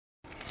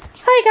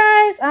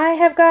guys, I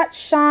have got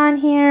Shaun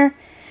here.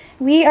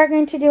 We are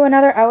going to do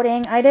another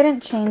outing. I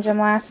didn't change him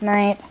last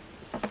night.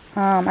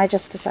 I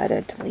just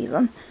decided to leave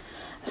him.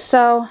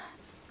 So,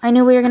 I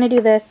knew we were going to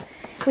do this.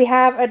 We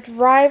have a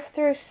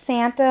drive-through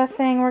Santa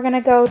thing we're going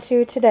to go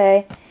to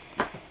today.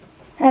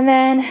 And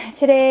then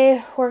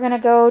today we're going to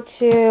go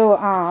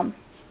to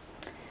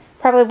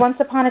probably Once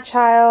Upon a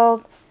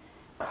Child,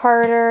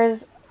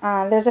 Carter's.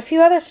 There's a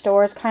few other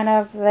stores kind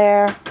of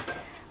there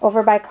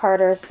over by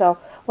Carter's. So,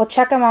 we'll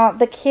check them out.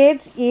 The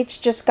kids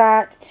each just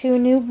got 2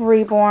 new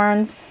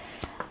Reborns.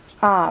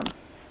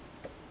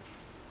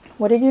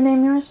 What did you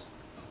name yours?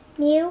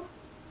 Mew.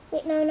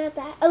 Wait, no, not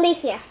that.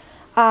 Alicia.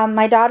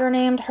 My daughter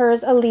named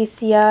hers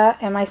Alicia,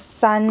 and my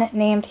son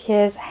named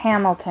his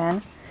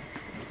Hamilton.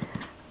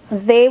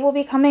 They will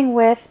be coming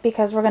with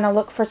because we're going to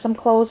look for some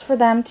clothes for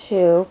them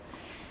too.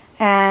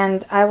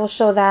 And I will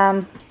show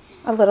them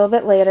a little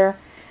bit later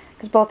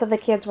because both of the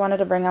kids wanted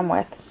to bring them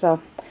with.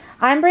 So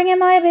I'm bringing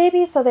my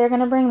baby, so they're going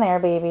to bring their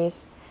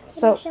babies.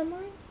 So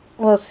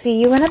we'll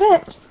see you in a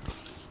bit.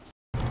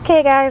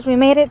 Okay guys, we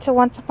made it to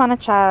Once Upon a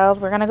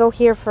Child. We're going to go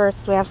here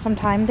first. We have some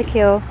time to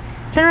kill.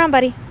 Turn around,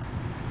 buddy.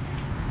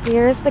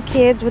 Here's the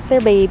kids with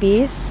their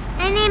babies.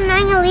 I named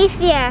mine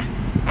Alicia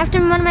after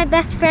one of my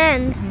best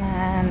friends.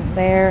 And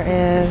there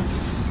is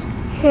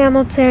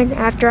Hamilton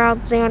after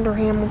Alexander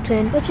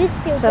Hamilton. Which is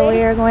stupid. So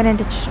we are going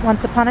into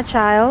Once Upon a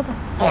Child.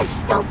 It's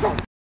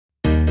stupid.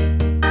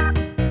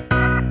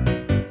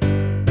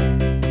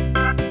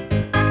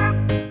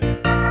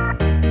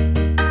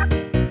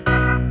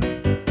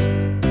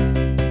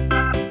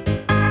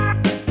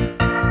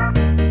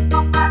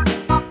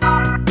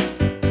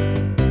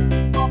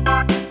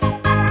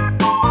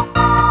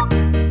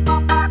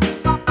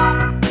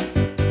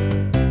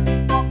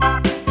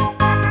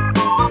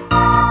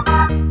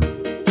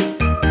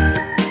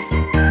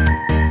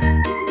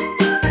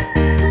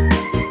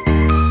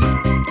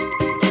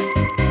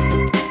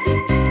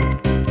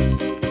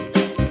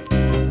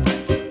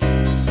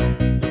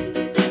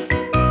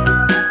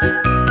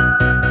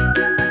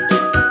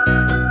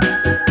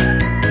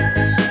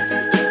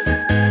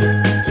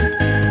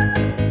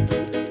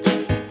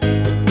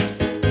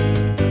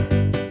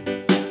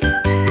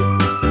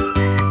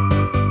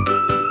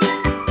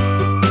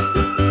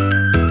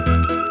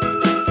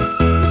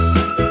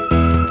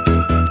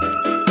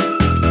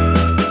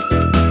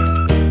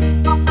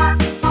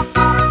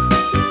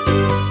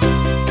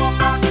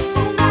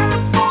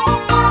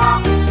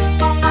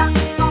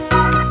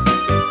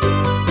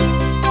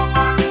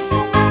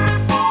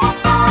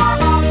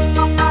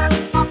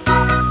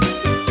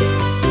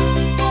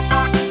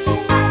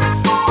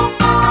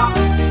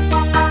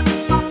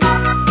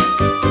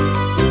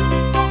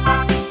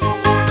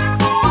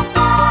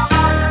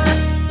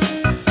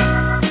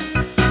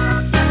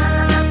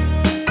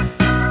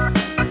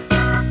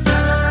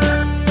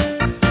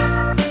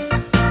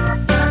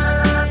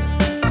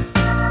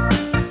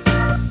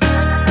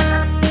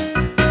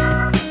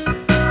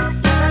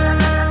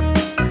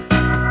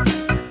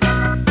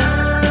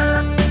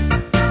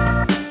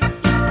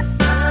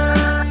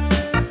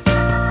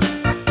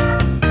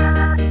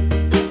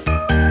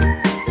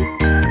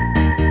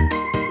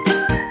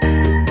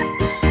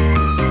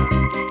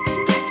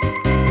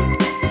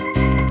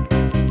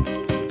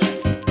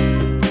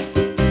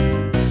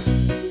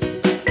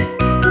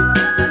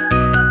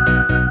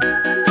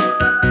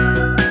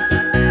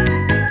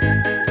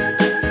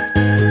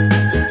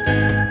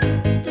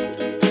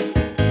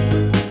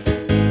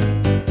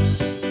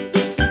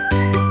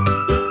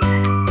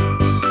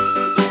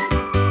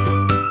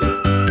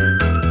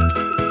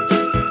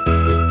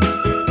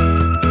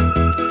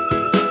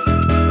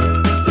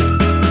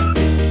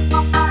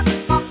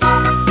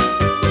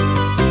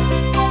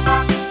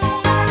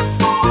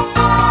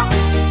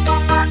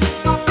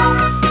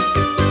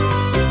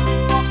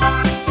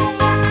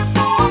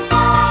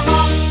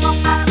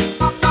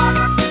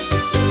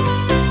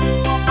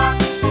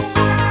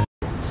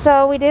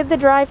 So we did the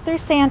drive-through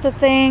Santa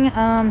thing.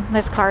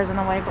 There's cars in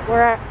the way, but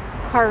we're at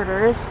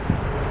Carter's.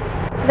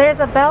 There's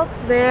a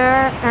Belton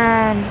there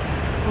and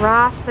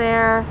Ross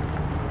there.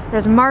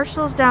 There's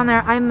Marshall's down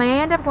there. I may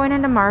end up going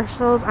into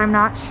Marshall's. I'm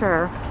not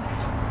sure.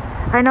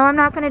 I know I'm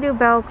not going to do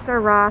Belton or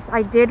Ross.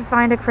 I did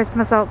find a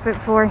Christmas outfit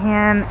for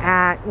him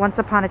at Once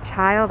Upon a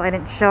Child. I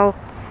didn't show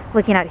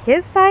looking at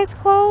his size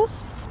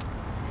clothes.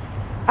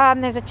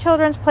 There's a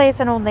children's place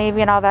in Old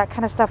Navy and all that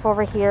kind of stuff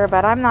over here,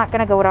 but I'm not going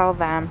to go to all of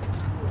them.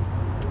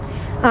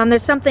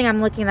 There's something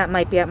I'm looking at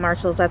might be at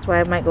Marshall's. That's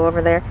why I might go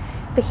over there.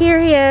 But here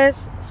he is.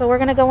 So we're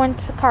going to go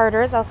into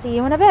Carter's. I'll see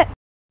you in a bit.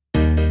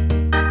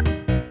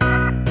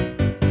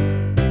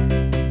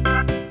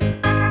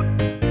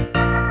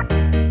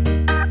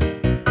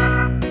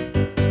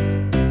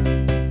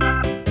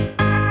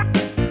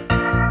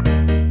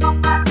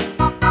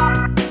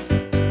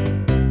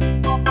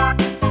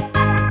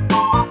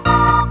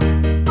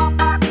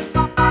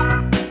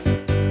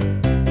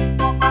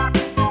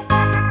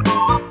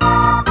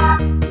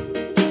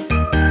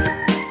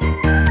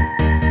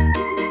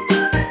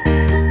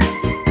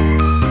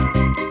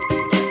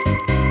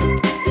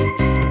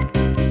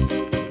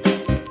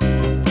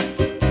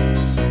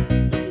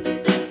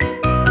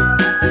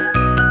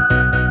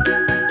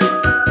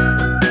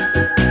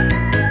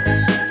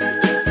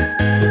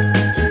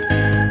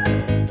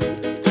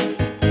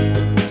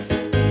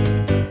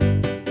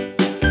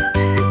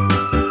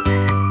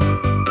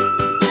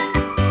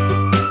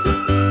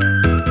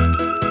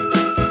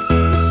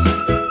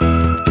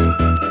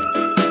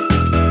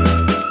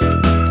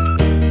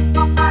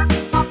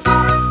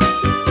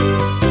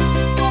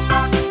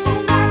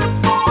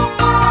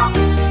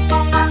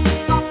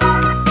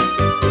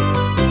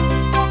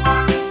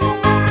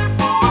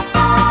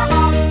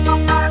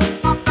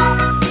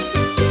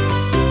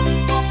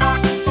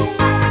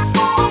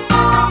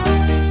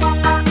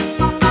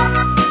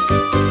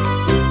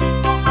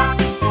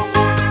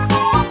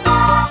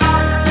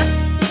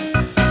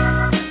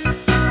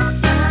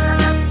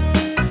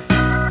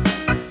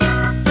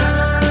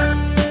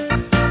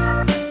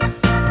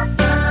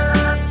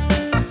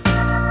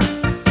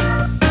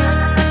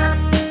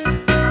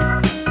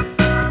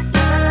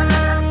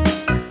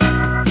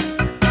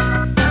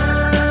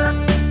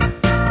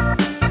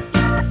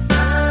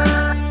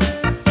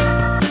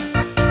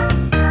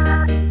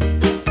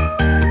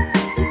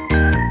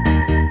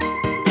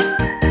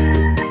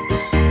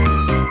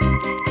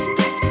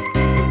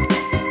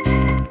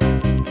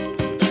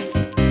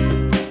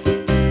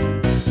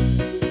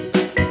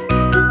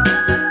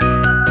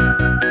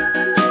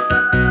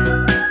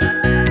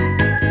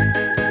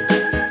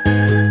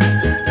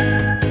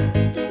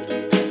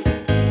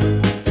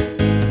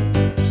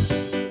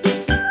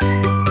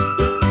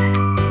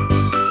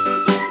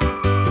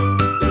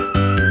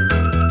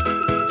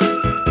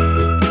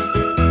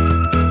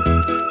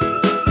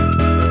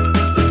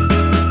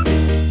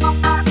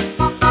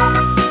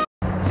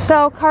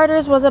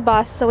 Carter's was a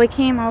bust, so we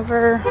came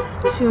over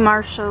to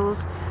Marshall's.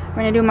 We're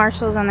gonna do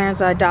Marshall's, and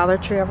there's a Dollar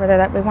Tree over there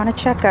that we want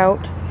to check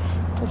out.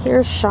 So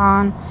here's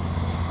Shaun.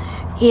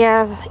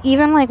 Yeah,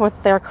 even like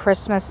with their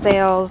Christmas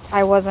sales,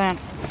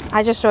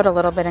 I just showed a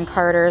little bit in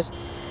Carter's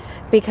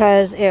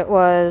because there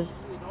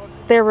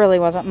really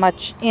wasn't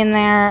much in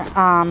there.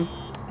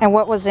 And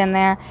what was in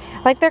there,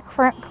 like their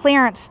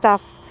clearance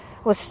stuff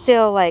was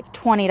still like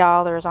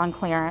 $20 on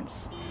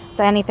clearance.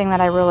 Anything that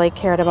I really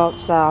cared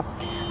about, so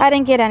I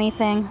didn't get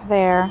anything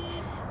there.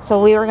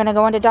 So we were gonna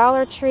go into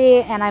Dollar Tree,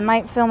 and I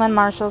might film in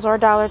Marshall's or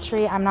Dollar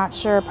Tree. I'm not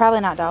sure. Probably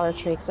not Dollar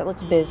Tree because it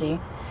looks busy.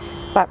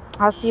 But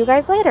I'll see you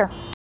guys later.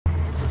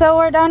 So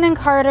we're done in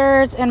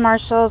Carter's and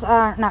Marshall's.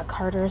 Not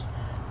Carter's.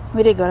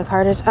 We did go to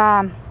Carter's.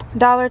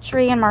 Dollar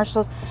Tree and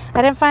Marshall's.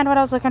 I didn't find what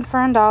I was looking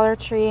for in Dollar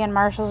Tree, and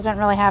Marshall's didn't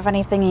really have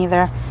anything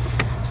either.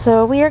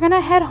 So we are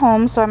gonna head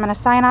home. So I'm gonna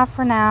sign off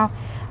for now.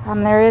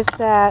 There is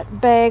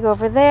that bag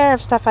over there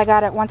of stuff I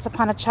got at Once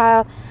Upon a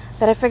Child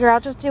that I figure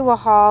I'll just do a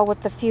haul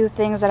with the few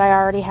things that I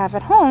already have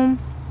at home.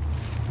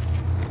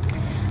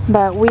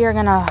 But we are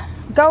gonna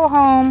go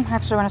home.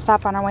 Actually, we're gonna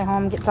stop on our way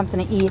home, get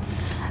something to eat,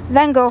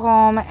 then go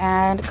home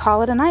and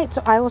call it a night.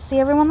 So I will see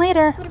everyone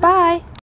later. Bye.